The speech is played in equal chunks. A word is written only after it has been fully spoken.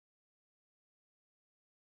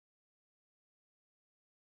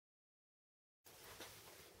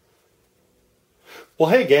Well,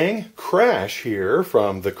 hey gang, Crash here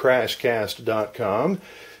from thecrashcast.com.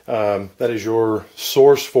 That is your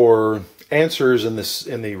source for answers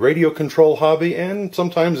in the radio control hobby and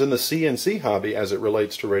sometimes in the CNC hobby as it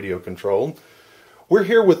relates to radio control. We're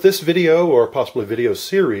here with this video, or possibly video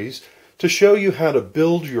series, to show you how to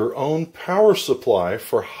build your own power supply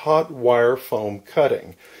for hot wire foam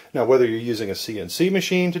cutting. Now, whether you're using a CNC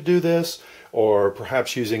machine to do this, or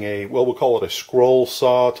perhaps using a, well, we'll call it a scroll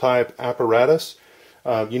saw type apparatus,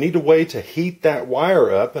 you need a way to heat that wire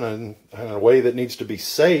up in a way that needs to be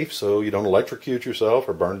safe so you don't electrocute yourself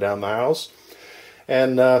or burn down the house.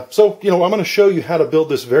 And so, I'm going to show you how to build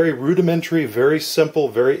this very rudimentary, very simple,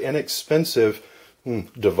 very inexpensive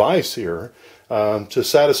device here to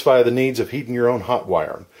satisfy the needs of heating your own hot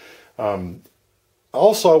wire.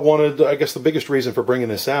 Also, I guess the biggest reason for bringing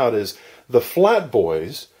this out is the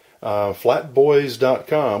Flatboys,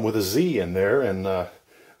 flatboys.com with a Z in there, and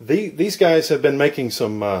these guys have been making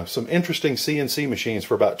some interesting CNC machines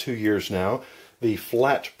for about 2 years now. The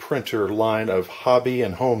Flat Printer line of hobby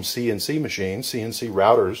and home CNC machines, CNC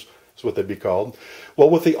routers is what they'd be called. Well,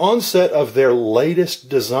 with the onset of their latest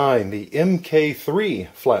design, the MK3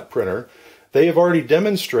 flat printer, they have already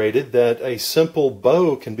demonstrated that a simple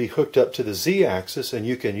bow can be hooked up to the Z-axis, and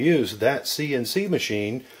you can use that CNC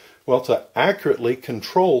machine, well, to accurately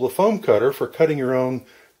control the foam cutter for cutting your own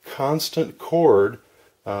constant cord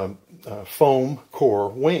foam core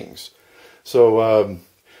wings. So,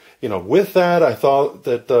 with that, I thought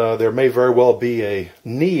that there may very well be a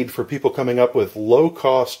need for people coming up with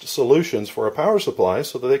low-cost solutions for a power supply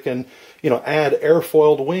so that they can, add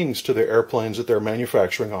airfoiled wings to their airplanes that they're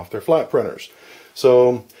manufacturing off their flat printers.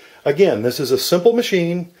 So, again, this is a simple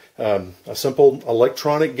machine, a simple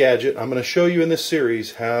electronic gadget. I'm going to show you in this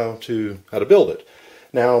series how to build it.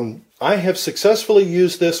 Now, I have successfully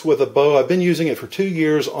used this with a bow. I've been using it for 2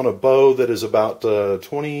 years on a bow that is about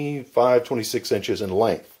 25, 26 inches in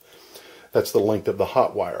length. That's the length of the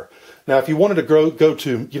hot wire. Now, if you wanted to go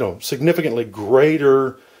to, significantly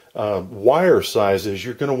greater wire sizes,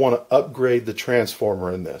 you're going to want to upgrade the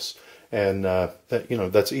transformer in this. And,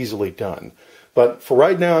 that's easily done. But for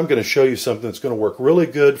right now, I'm going to show you something that's going to work really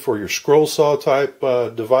good for your scroll saw type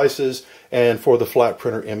devices and for the flat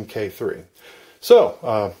printer MK3.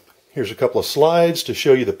 So, here's a couple of slides to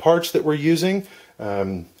show you the parts that we're using,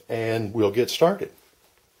 and we'll get started.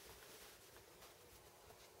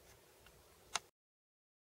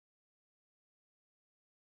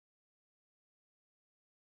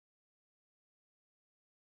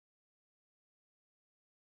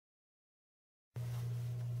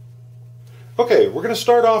 Okay, we're going to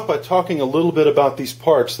start off by talking a little bit about these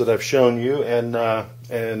parts that I've shown you and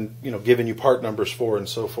given you part numbers for and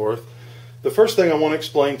so forth. The first thing I want to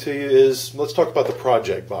explain to you is, let's talk about the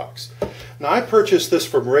project box. Now, I purchased this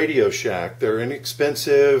from Radio Shack. They're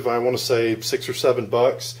inexpensive, I want to say $6 or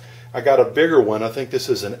 $7. I got a bigger one. I think this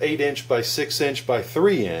is an 8-inch by 6-inch by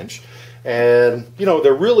 3-inch. And,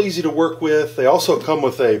 they're real easy to work with. They also come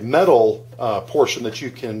with a metal portion that you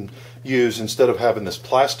can use instead of having this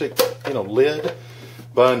plastic, lid.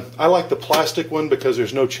 But I like the plastic one because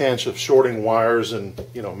there's no chance of shorting wires and,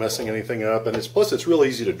 messing anything up. And plus it's real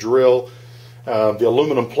easy to drill. The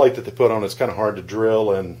aluminum plate that they put on it's kind of hard to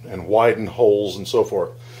drill and widen holes and so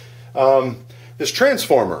forth. This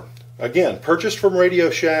transformer, again, purchased from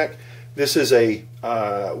Radio Shack. This is a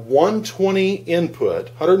 120 input,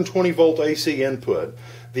 120 volt AC input.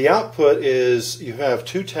 The output is, you have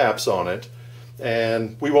 2 taps on it,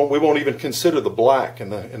 and we won't even consider the black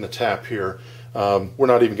in the tap here. We're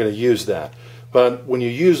not even going to use that. But when you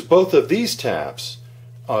use both of these taps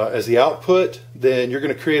as the output, then you're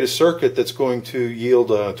going to create a circuit that's going to yield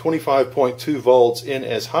 25.2 volts in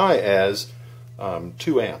as high as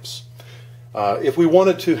 2 amps. If we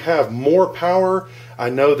wanted to have more power, I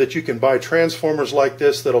know that you can buy transformers like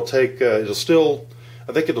this that'll take, I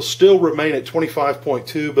think it'll still remain at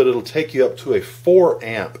 25.2, but it'll take you up to a 4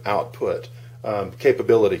 amp output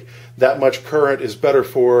capability. That much current is better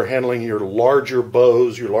for handling your larger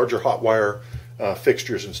bows, your larger hot wire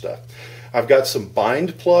fixtures and stuff. I've got some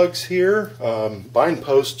bind plugs here, bind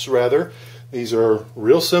posts rather. These are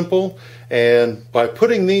real simple, and by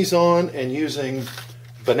putting these on and using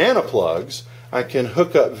banana plugs, I can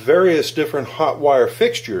hook up various different hot wire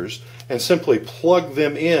fixtures and simply plug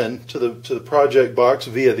them in to the project box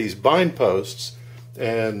via these bind posts,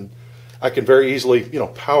 and I can very easily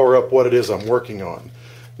power up what it is I'm working on.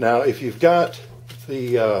 Now, if you've got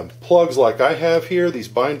the plugs like I have here, these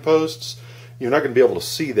bind posts, you're not going to be able to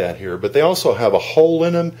see that here, but they also have a hole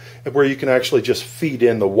in them where you can actually just feed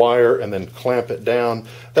in the wire and then clamp it down.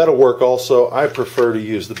 That'll work also. I prefer to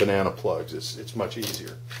use the banana plugs. It's much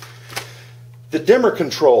easier. The dimmer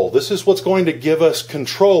control, this is what's going to give us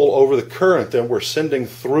control over the current that we're sending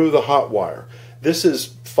through the hot wire. This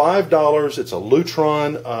is $5, it's a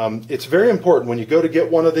Lutron. It's very important when you go to get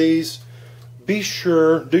one of these, be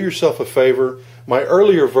sure, do yourself a favor. My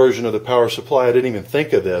earlier version of the power supply, I didn't even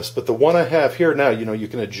think of this, but the one I have here now, you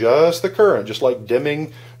can adjust the current, just like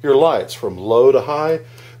dimming your lights from low to high,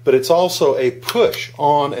 but it's also a push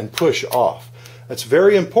on and push off. That's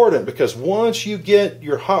very important because once you get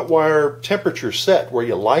your hot wire temperature set where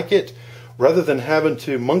you like it, rather than having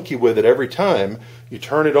to monkey with it every time, you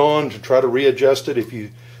turn it on to try to readjust it. If you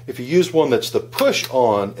use one that's the push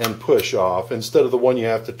on and push off instead of the one you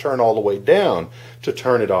have to turn all the way down to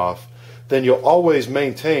turn it off, then you'll always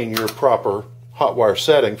maintain your proper hot wire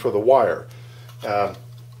setting for the wire.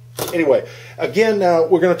 Anyway, again, now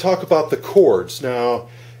we're going to talk about the cords. Now,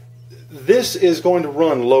 this is going to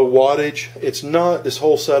run low wattage. It's not, this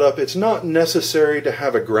whole setup, it's not necessary to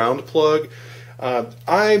have a ground plug.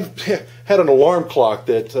 I had an alarm clock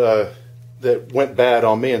that went bad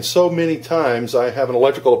on me, and so many times I have an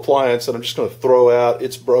electrical appliance that I'm just going to throw out.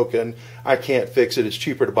 It's broken. I can't fix it. It's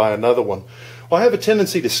cheaper to buy another one. Well, I have a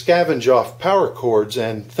tendency to scavenge off power cords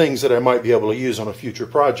and things that I might be able to use on a future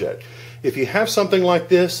project. If you have something like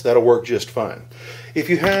this, that'll work just fine. If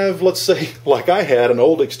you have, let's say, like I had, an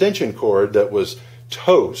old extension cord that was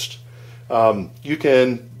toast, you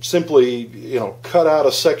can simply, cut out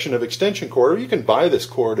a section of extension cord, or you can buy this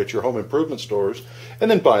cord at your home improvement stores and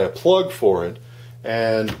then buy a plug for it,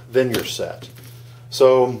 and then you're set.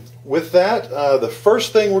 So with that, the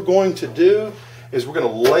first thing we're going to do is we're going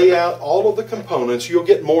to lay out all of the components. You'll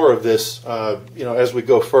get more of this, as we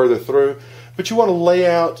go further through. But you want to lay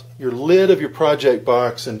out your lid of your project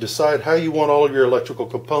box and decide how you want all of your electrical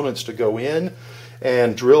components to go in,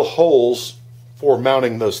 and drill holes for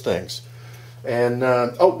mounting those things. And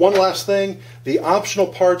one last thing, the optional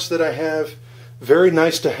parts that I have, very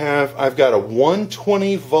nice to have. I've got a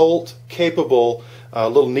 120 volt capable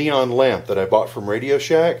little neon lamp that I bought from Radio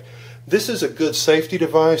Shack. This is a good safety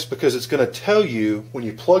device because it's going to tell you when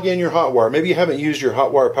you plug in your hot wire, maybe you haven't used your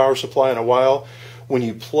hot wire power supply in a while, when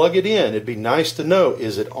you plug it in, it'd be nice to know,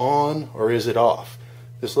 is it on or is it off?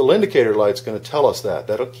 This little indicator light's going to tell us that.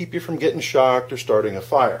 That'll keep you from getting shocked or starting a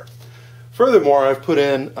fire. Furthermore, I've put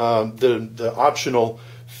in the optional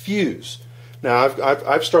fuse. Now,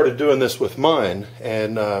 I've started doing this with mine,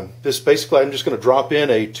 and this basically, I'm just going to drop in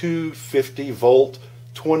a 250 volt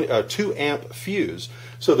 2 amp fuse,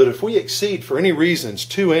 so that if we exceed, for any reasons,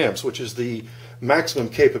 2 amps, which is the maximum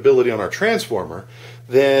capability on our transformer,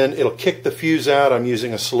 then it'll kick the fuse out. I'm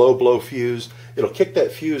using a slow blow fuse. It'll kick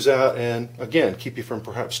that fuse out and, again, keep you from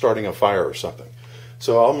perhaps starting a fire or something.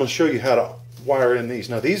 So I'm going to show you how to wire in these.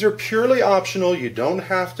 Now, these are purely optional. You don't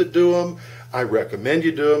have to do them. I recommend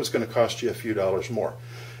you do them. It's going to cost you a few dollars more.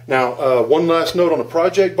 Now, one last note on a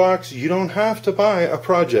project box. You don't have to buy a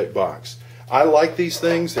project box. I like these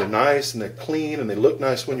things. They're nice and they're clean and they look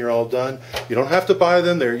nice when you're all done. You don't have to buy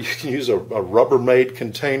them. You can use a Rubbermaid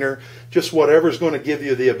container, just whatever's going to give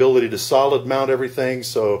you the ability to solid mount everything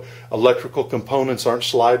so electrical components aren't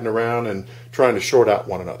sliding around and trying to short out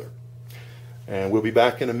one another. And we'll be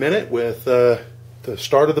back in a minute with the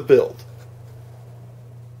start of the build.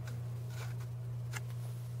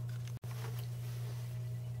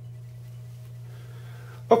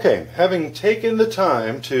 Okay, having taken the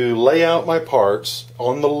time to lay out my parts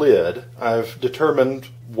on the lid, I've determined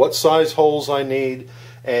what size holes I need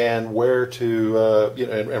and where to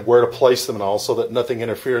and where to place them and all, so that nothing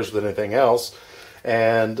interferes with anything else.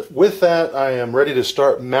 And with that, I am ready to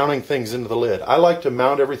start mounting things into the lid. I like to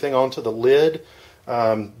mount everything onto the lid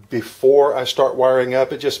before I start wiring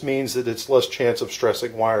up. It just means that it's less chance of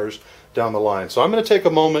stressing wires down the line. So I'm going to take a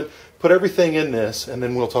moment, put everything in this, and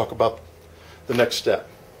then we'll talk about the next step.